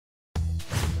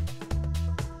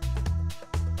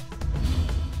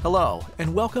Hello,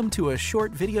 and welcome to a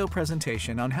short video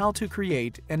presentation on how to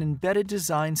create an embedded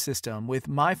design system with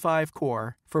Mi-5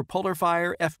 core for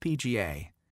Polarfire FPGA.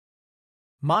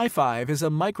 Mi-5 is a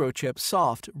Microchip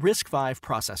soft RISC-V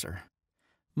processor.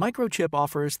 Microchip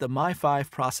offers the Mi-5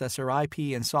 processor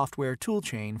IP and software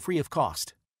toolchain free of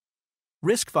cost.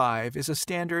 RISC-V is a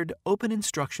standard open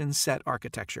instruction set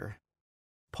architecture.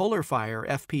 Polarfire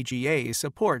FPGA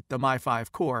support the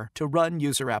Mi-5 core to run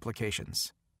user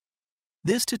applications.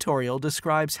 This tutorial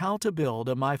describes how to build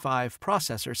a Mi-5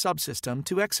 processor subsystem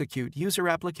to execute user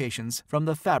applications from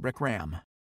the fabric RAM.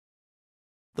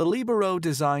 The Libero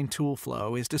design tool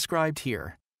flow is described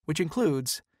here, which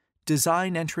includes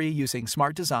design entry using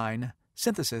SmartDesign,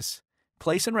 synthesis,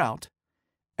 place and route,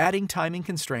 adding timing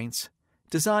constraints,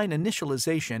 design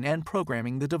initialization, and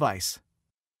programming the device.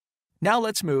 Now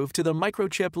let's move to the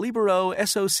Microchip Libero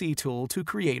SoC tool to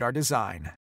create our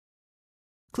design.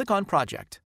 Click on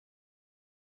Project.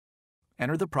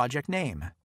 Enter the project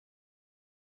name.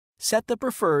 Set the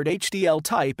preferred HDL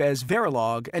type as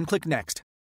Verilog and click Next.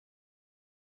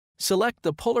 Select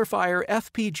the Polarfire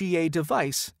FPGA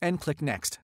device and click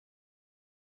Next.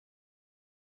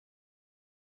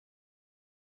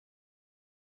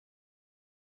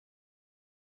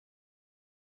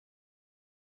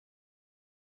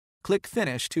 Click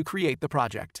Finish to create the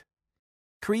project.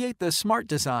 Create the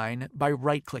SmartDesign by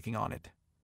right-clicking on it.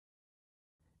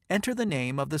 Enter the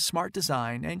name of the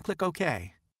SmartDesign and click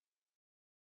OK.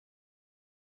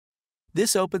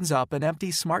 This opens up an empty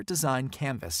SmartDesign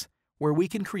canvas where we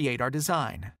can create our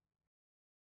design.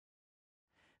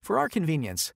 For our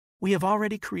convenience, we have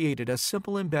already created a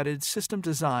simple embedded system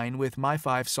design with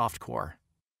Mi-5 softcore.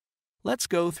 Let's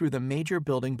go through the major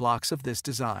building blocks of this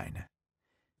design.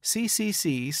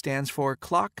 CCC stands for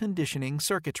Clock Conditioning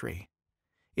Circuitry.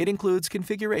 It includes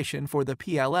configuration for the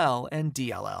PLL and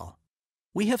DLL.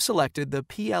 We have selected the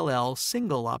PLL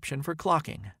single option for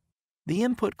clocking. The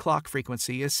input clock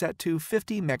frequency is set to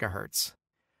 50 MHz.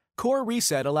 Core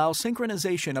reset allows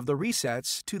synchronization of the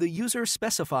resets to the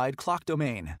user-specified clock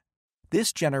domain.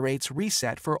 This generates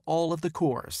reset for all of the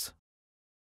cores.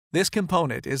 This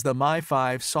component is the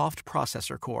Mi-5 soft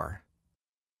processor core.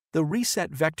 The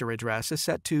reset vector address is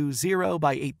set to 0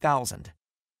 by 8000.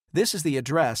 This is the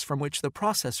address from which the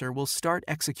processor will start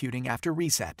executing after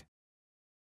reset.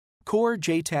 Core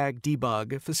JTAG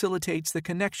debug facilitates the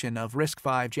connection of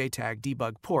RISC-V JTAG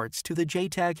debug ports to the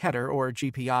JTAG header or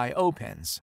GPIO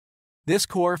pins. This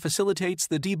core facilitates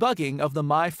the debugging of the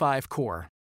Mi-5 core.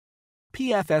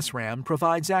 PFSRAM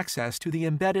provides access to the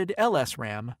embedded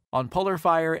LSRAM on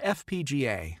Polarfire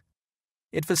FPGA.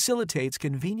 It facilitates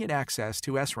convenient access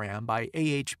to SRAM by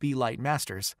AHB Light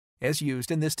masters, as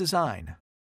used in this design.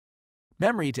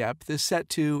 Memory depth is set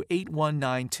to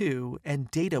 8192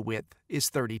 and data width is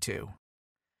 32.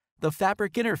 The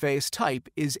fabric interface type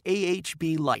is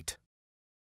AHB Light.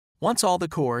 Once all the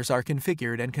cores are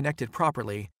configured and connected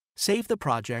properly, save the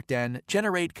project and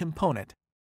generate component.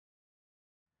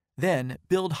 Then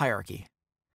build hierarchy.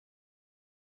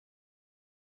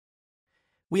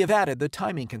 We have added the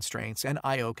timing constraints and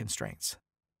I/O constraints.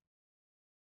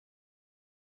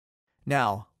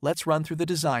 Now, let's run through the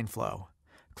design flow.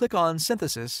 Click on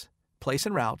Synthesis, Place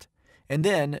and Route, and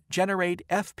then Generate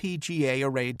FPGA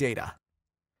Array Data.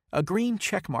 A green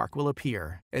checkmark will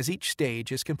appear as each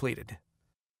stage is completed.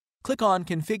 Click on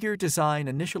Configure Design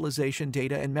Initialization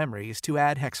Data and Memories to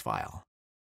add hex file.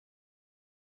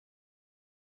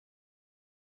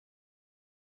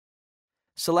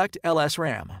 Select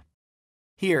LSRAM.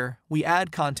 Here, we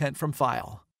add content from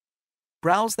File.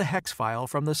 Browse the hex file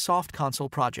from the Soft Console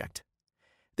project.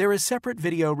 There is separate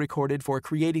video recorded for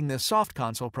creating the Soft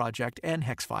Console project and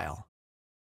hex file.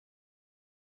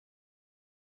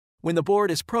 When the board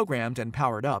is programmed and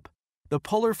powered up, the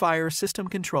Polarfire system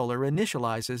controller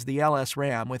initializes the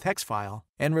LSRAM with hex file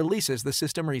and releases the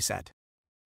system reset.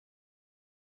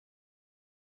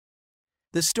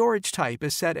 The storage type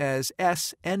is set as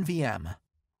sNVM.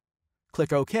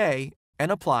 Click OK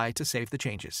and Apply to save the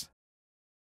changes.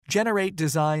 Generate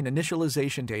design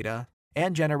initialization data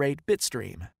and generate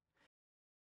bitstream.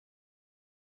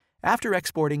 After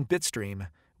exporting bitstream,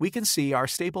 we can see our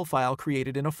stable file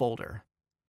created in a folder.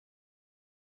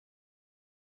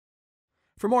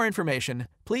 For more information,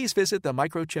 please visit the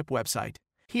Microchip website.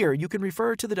 Here you can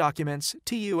refer to the documents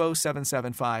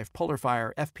TU0775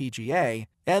 Polarfire FPGA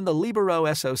and the Libero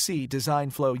SoC Design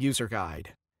Flow User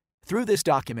Guide. Through this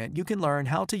document, you can learn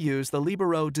how to use the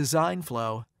Libero design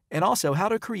flow and also how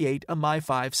to create a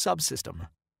Mi-5 subsystem.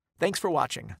 Thanks for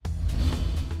watching.